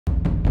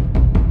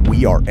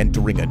We are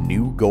entering a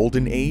new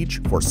golden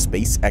age for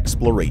space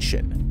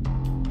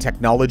exploration.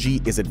 Technology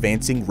is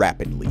advancing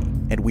rapidly,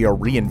 and we are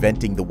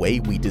reinventing the way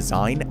we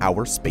design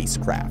our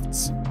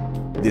spacecrafts.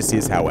 This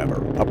is,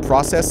 however, a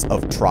process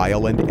of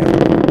trial and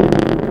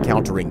error.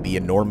 Countering the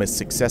enormous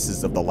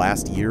successes of the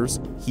last years,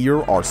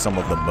 here are some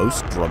of the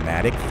most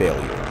dramatic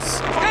failures.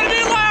 It's gonna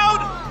be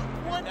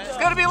loud! It's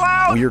gonna be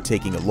loud! We are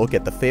taking a look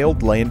at the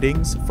failed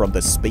landings from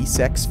the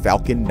SpaceX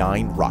Falcon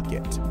 9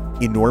 rocket,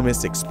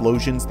 enormous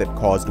explosions that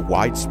caused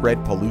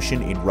widespread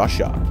pollution in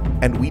Russia,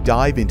 and we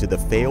dive into the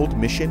failed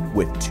mission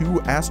with 2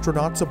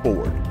 astronauts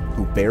aboard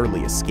who barely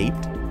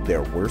escaped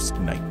their worst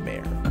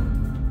nightmare.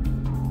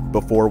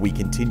 Before we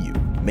continue,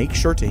 make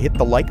sure to hit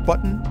the like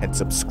button and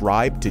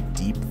subscribe to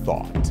Deep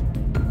Thought.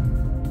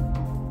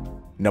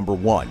 Number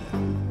 1.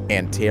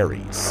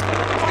 Antares.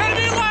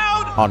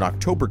 On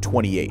October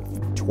 28,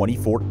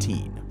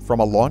 2014, from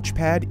a launch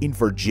pad in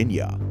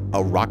Virginia,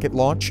 a rocket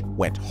launch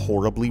went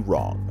horribly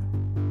wrong.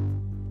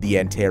 The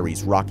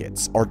Antares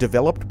rockets are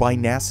developed by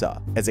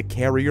NASA as a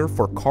carrier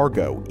for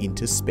cargo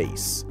into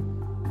space.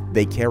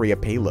 They carry a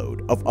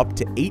payload of up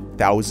to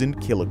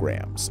 8,000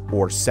 kilograms,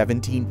 or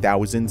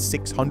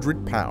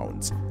 17,600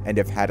 pounds, and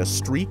have had a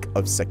streak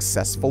of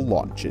successful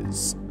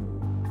launches.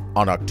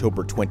 On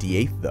October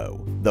 28th,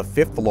 though, the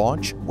 5th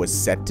launch was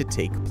set to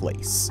take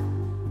place.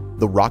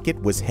 The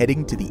rocket was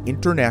heading to the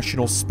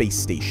International Space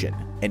Station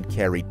and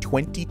carried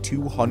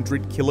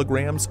 2,200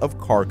 kilograms of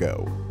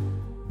cargo.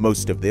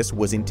 Most of this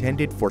was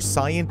intended for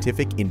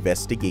scientific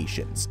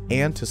investigations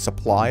and to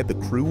supply the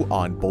crew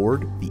on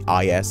board the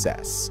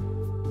ISS.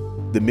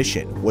 The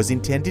mission was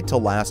intended to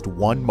last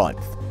 1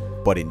 month,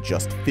 but in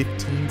just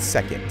 15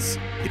 seconds,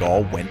 it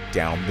all went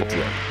down the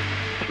drain.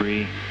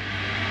 3,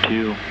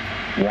 2,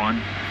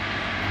 1.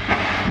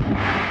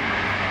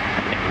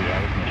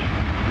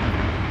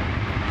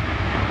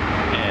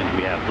 And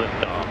we have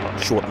liftoff.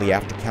 Shortly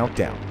after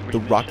countdown, the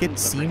rocket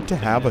seemed to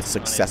have a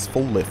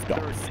successful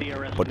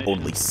liftoff, but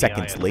only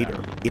seconds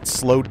later, it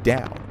slowed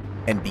down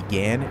and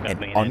began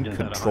an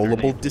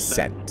uncontrollable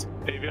descent.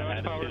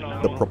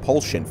 The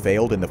propulsion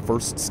failed in the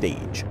first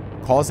stage,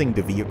 causing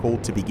the vehicle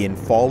to begin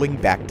falling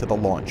back to the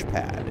launch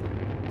pad.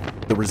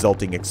 The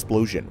resulting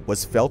explosion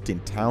was felt in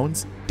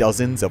towns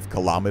dozens of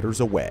kilometers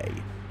away.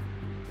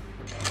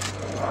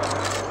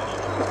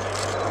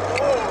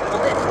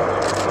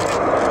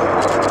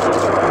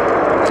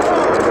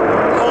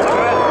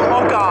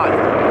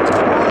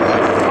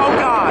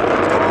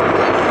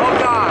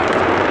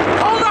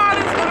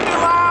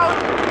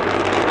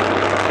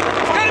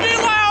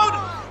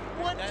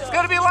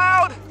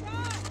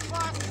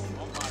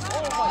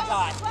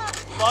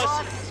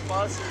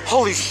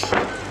 Holy sh!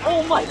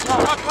 Oh my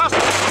God!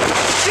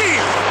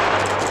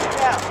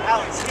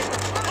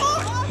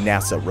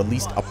 NASA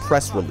released a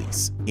press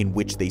release in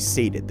which they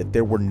stated that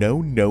there were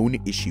no known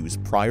issues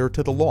prior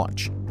to the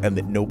launch and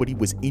that nobody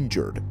was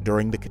injured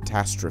during the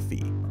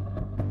catastrophe.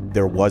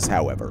 There was,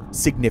 however,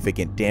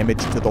 significant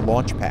damage to the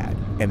launch pad,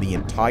 and the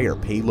entire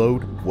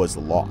payload was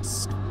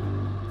lost.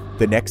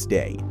 The next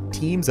day,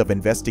 teams of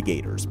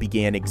investigators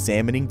began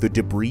examining the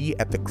debris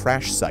at the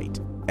crash site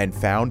and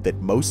found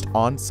that most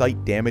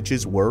on-site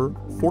damages were,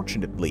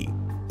 fortunately,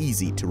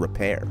 easy to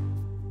repair.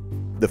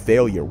 The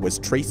failure was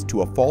traced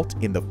to a fault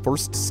in the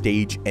first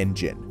stage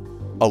engine.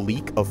 A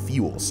leak of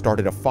fuel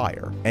started a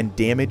fire and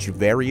damaged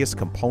various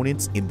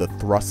components in the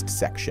thrust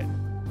section.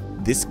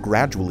 This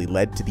gradually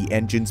led to the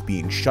engines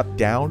being shut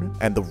down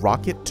and the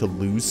rocket to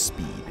lose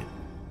speed.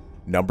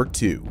 Number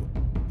 2.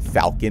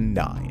 Falcon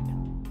 9.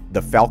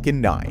 The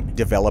Falcon 9,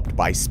 developed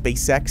by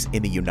SpaceX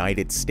in the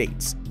United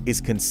States, is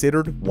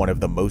considered one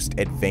of the most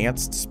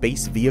advanced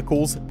space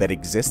vehicles that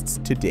exists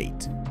to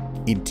date.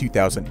 In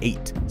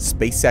 2008,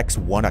 SpaceX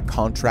won a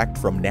contract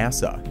from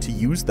NASA to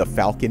use the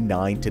Falcon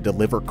 9 to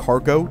deliver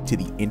cargo to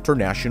the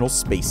International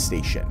Space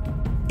Station.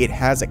 It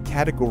has a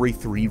Category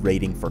 3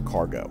 rating for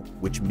cargo,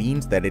 which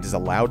means that it is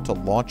allowed to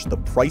launch the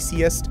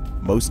priciest,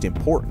 most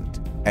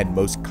important, and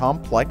most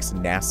complex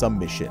NASA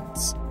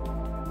missions.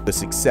 The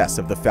success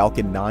of the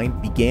Falcon 9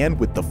 began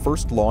with the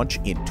first launch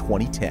in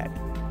 2010,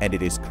 and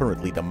it is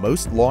currently the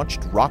most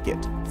launched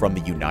rocket from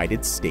the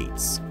United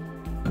States.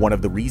 One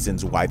of the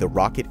reasons why the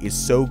rocket is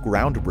so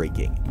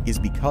groundbreaking is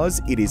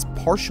because it is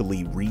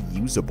partially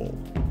reusable.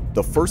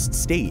 The first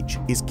stage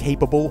is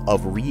capable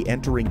of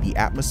re-entering the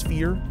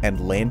atmosphere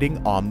and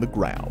landing on the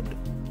ground.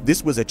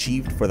 This was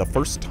achieved for the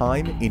first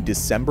time in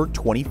December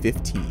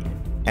 2015,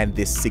 and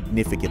this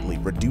significantly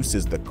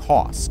reduces the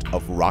cost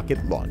of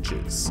rocket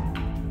launches.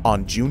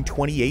 On June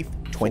 28,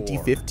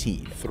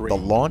 2015, the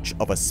launch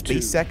of a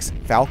SpaceX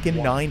Falcon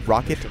 9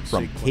 rocket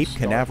from Cape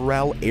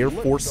Canaveral Air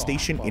Force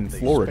Station in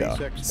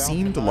Florida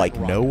seemed like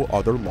no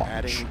other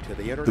launch.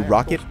 The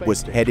rocket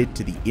was headed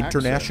to the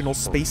International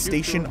Space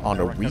Station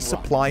on a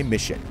resupply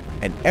mission,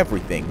 and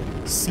everything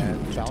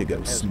seemed to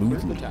go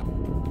smoothly.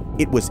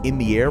 It was in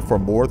the air for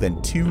more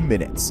than 2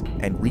 minutes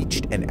and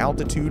reached an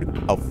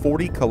altitude of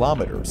 40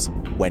 kilometers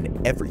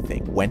when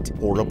everything went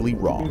horribly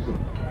wrong.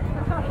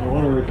 I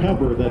want to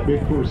recover that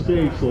big first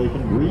stage so they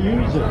can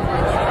reuse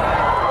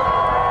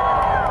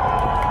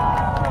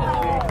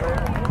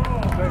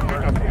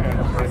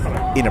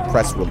In a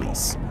press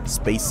release,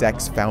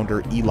 SpaceX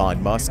founder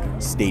Elon Musk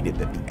stated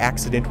that the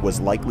accident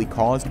was likely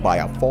caused by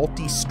a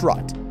faulty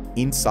strut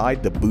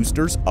inside the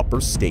booster's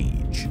upper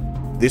stage.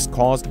 This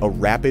caused a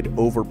rapid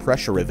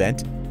overpressure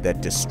event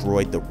that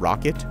destroyed the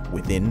rocket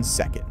within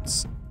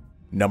seconds.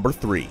 Number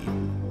 3.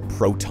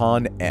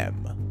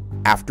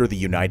 Proton-M. After the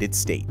United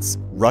States,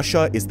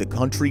 Russia is the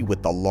country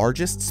with the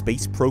largest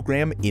space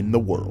program in the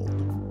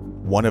world.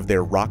 One of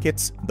their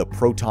rockets, the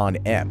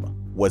Proton-M,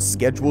 was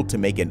scheduled to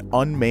make an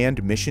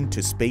unmanned mission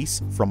to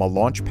space from a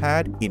launch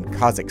pad in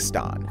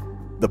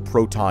Kazakhstan. The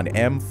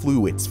Proton-M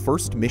flew its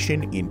first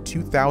mission in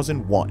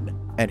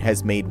 2001 and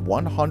has made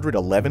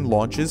 111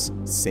 launches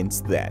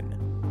since then.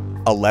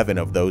 11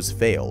 of those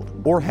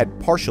failed or had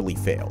partially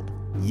failed,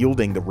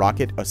 yielding the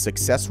rocket a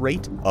success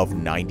rate of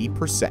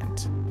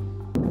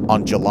 90%.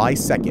 On July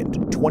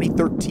 2nd,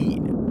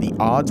 2013, the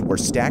odds were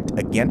stacked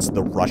against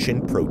the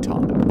Russian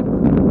Proton.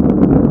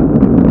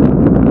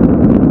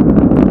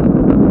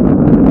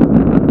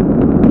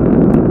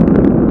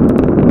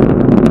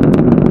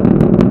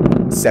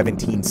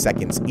 17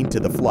 seconds into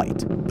the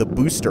flight, the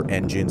booster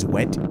engines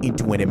went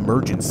into an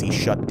emergency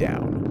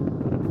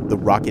shutdown. The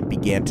rocket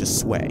began to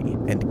sway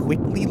and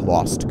quickly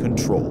lost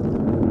control.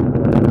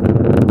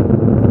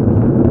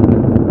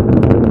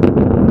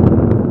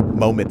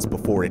 Moments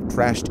before it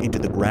crashed into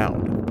the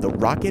ground, the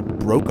rocket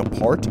broke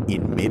apart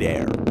in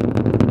midair.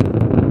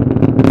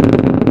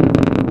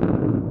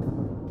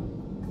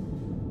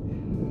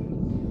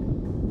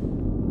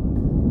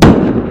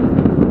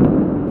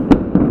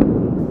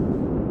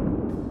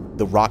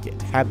 The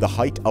rocket had the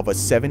height of a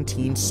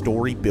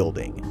 17-story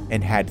building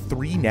and had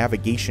 3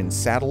 navigation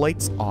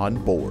satellites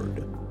on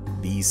board.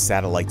 These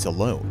satellites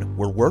alone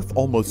were worth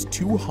almost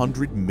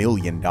 $200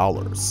 million.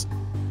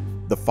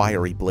 The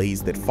fiery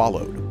blaze that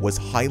followed was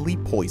highly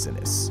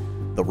poisonous.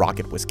 The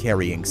rocket was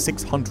carrying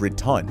 600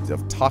 tons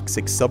of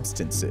toxic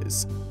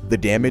substances. The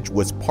damage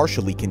was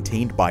partially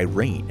contained by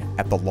rain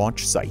at the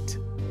launch site.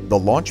 The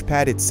launch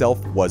pad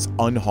itself was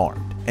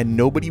unharmed, and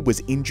nobody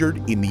was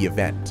injured in the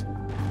event.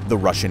 The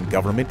Russian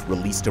government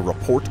released a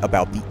report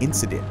about the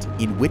incident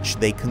in which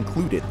they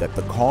concluded that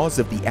the cause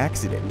of the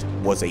accident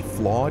was a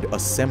flawed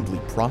assembly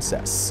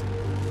process.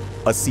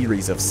 A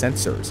series of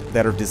sensors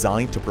that are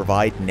designed to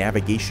provide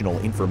navigational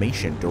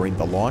information during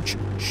the launch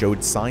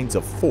showed signs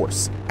of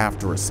force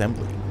after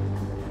assembly.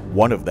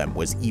 One of them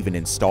was even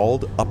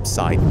installed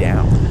upside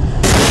down.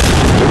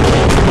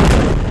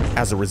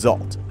 As a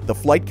result, the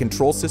flight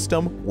control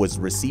system was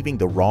receiving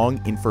the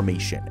wrong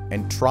information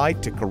and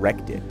tried to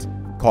correct it,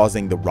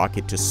 causing the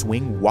rocket to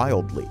swing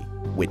wildly,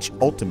 which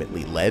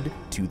ultimately led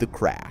to the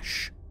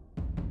crash.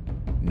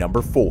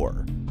 Number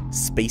 4.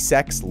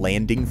 SpaceX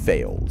landing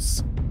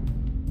fails.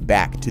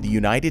 Back to the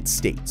United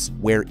States,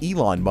 where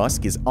Elon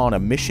Musk is on a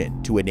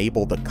mission to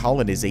enable the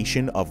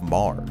colonization of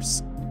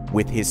Mars.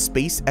 With his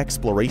space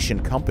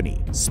exploration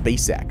company,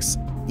 SpaceX,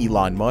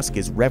 Elon Musk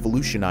is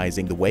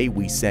revolutionizing the way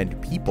we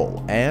send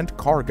people and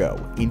cargo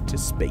into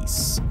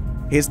space.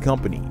 His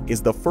company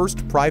is the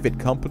first private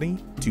company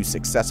to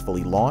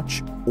successfully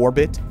launch,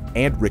 orbit,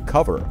 and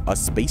recover a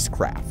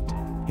spacecraft.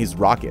 His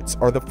rockets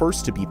are the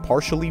first to be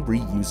partially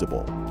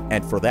reusable,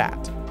 and for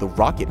that, the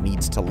rocket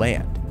needs to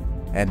land,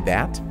 and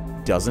that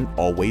doesn't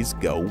always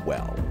go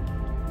well.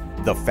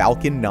 The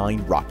Falcon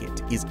 9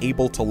 rocket is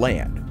able to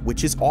land,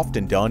 which is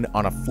often done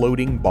on a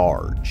floating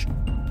barge.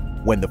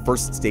 When the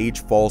first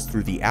stage falls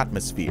through the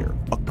atmosphere,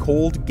 a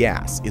cold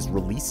gas is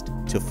released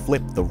to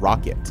flip the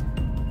rocket.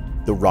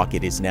 The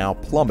rocket is now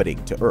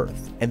plummeting to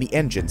Earth, and the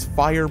engines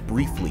fire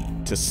briefly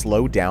to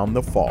slow down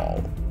the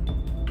fall.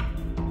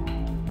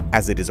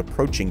 As it is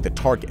approaching the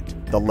target,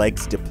 the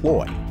legs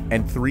deploy,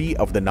 and 3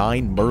 of the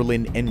 9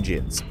 Merlin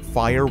engines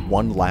fire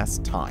one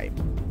last time.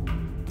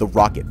 The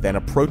rocket then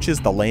approaches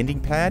the landing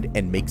pad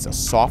and makes a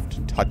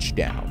soft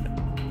touchdown.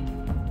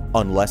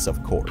 Unless,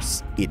 of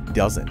course, it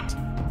doesn't.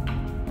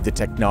 The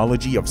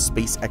technology of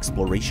space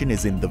exploration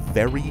is in the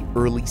very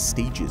early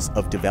stages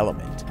of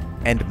development,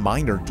 and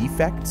minor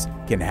defects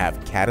can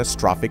have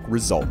catastrophic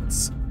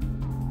results.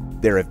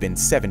 There have been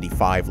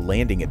 75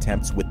 landing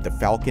attempts with the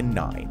Falcon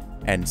 9,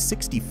 and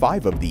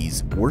 65 of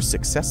these were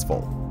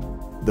successful.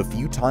 The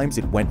few times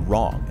it went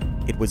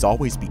wrong, it was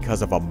always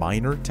because of a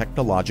minor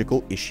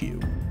technological issue.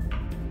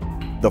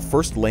 The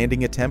first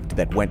landing attempt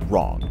that went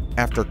wrong,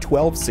 after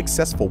 12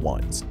 successful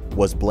ones,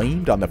 was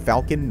blamed on the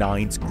Falcon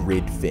 9's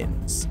grid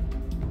fins.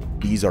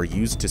 These are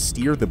used to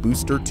steer the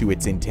booster to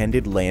its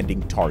intended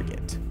landing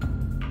target.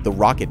 The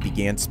rocket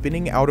began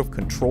spinning out of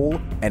control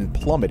and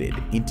plummeted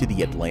into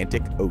the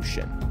Atlantic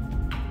Ocean.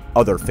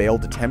 Other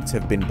failed attempts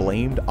have been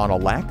blamed on a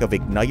lack of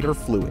igniter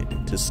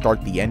fluid to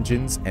start the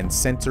engines and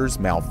sensors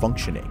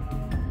malfunctioning.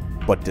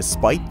 But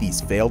despite these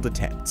failed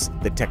attempts,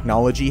 the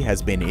technology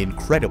has been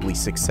incredibly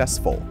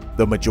successful.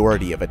 The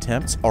majority of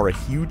attempts are a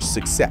huge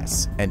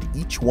success, and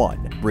each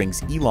one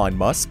brings Elon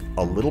Musk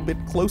a little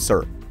bit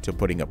closer to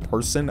putting a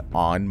person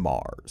on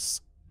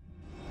Mars.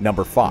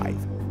 Number 5.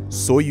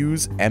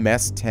 Soyuz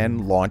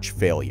MS-10 launch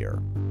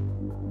failure.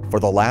 For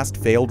the last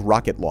failed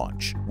rocket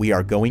launch, we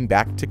are going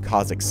back to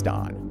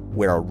Kazakhstan.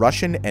 where a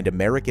Russian and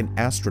American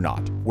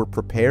astronaut were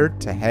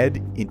prepared to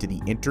head into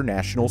the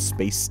International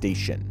Space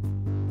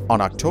Station. On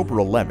October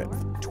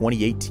 11th,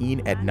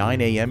 2018 at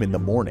 9 a.m. in the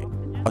morning,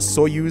 a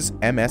Soyuz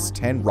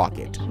MS-10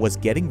 rocket was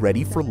getting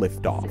ready for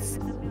liftoff.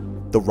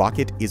 The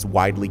rocket is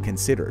widely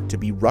considered to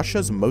be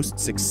Russia's most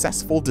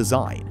successful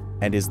design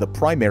and is the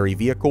primary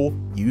vehicle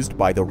used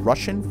by the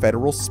Russian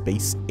Federal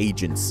Space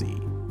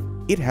Agency.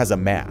 It has a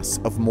mass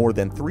of more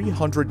than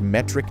 300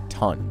 metric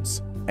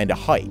tons and a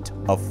height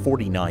of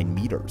 49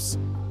 meters.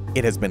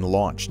 It has been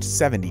launched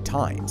 70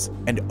 times,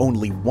 and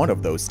only one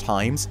of those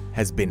times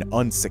has been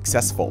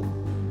unsuccessful.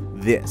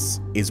 This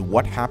is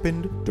what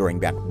happened during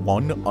that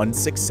one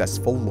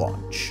unsuccessful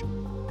launch.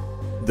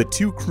 The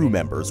two crew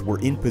members were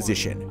in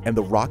position and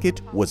the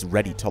rocket was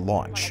ready to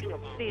launch.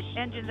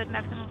 Engines at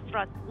maximum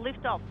thrust.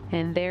 Lift off.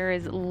 And there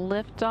is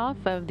liftoff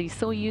of the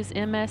Soyuz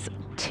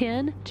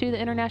MS-10 to the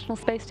International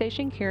Space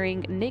Station,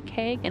 carrying Nick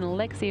Hague and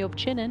Alexei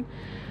Ovchinin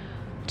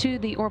to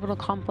the orbital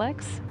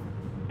complex.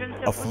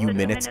 A few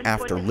minutes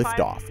after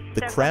liftoff,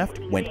 the craft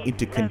went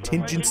into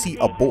contingency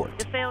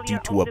abort due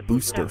to a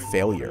booster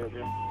failure.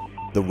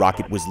 The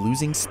rocket was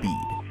losing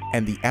speed,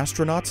 and the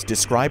astronauts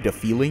described a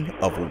feeling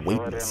of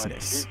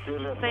weightlessness.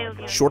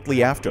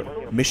 Shortly after,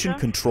 Mission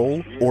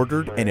Control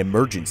ordered an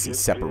emergency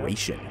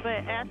separation.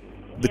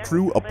 The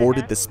crew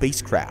aborted the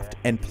spacecraft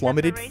and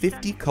plummeted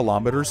 50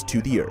 kilometers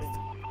to the Earth,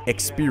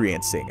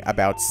 experiencing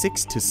about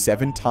 6 to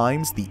 7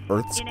 times the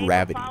Earth's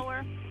gravity.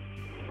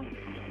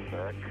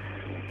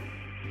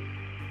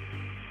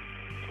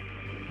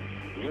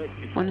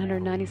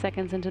 190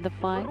 seconds into the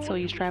flight,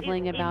 Soyuz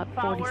traveling about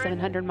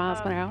 4,700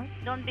 miles per hour.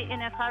 Don't be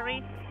in a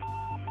hurry.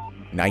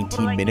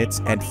 19 minutes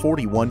and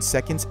 41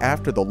 seconds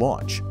after the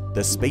launch,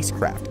 the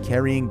spacecraft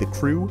carrying the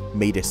crew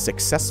made a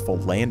successful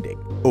landing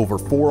over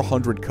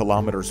 400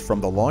 kilometers from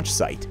the launch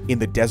site in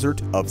the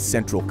desert of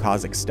central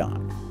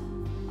Kazakhstan.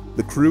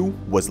 The crew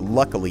was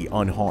luckily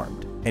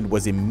unharmed and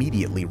was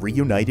immediately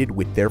reunited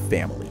with their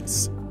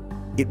families.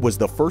 It was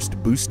the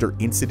first booster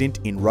incident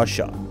in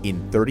Russia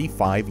in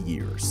 35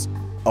 years.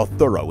 A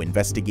thorough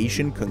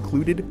investigation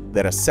concluded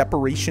that a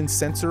separation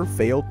sensor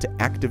failed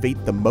to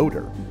activate the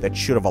motor that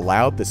should have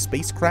allowed the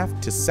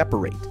spacecraft to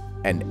separate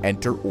and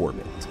enter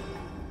orbit.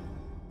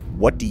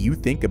 What do you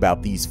think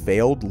about these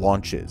failed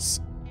launches?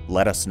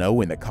 Let us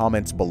know in the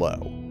comments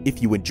below.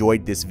 If you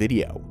enjoyed this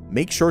video,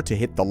 make sure to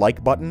hit the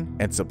like button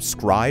and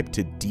subscribe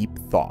to Deep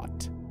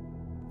Thought.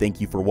 Thank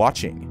you for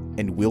watching,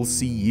 and we'll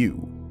see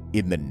you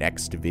in the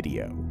next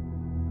video.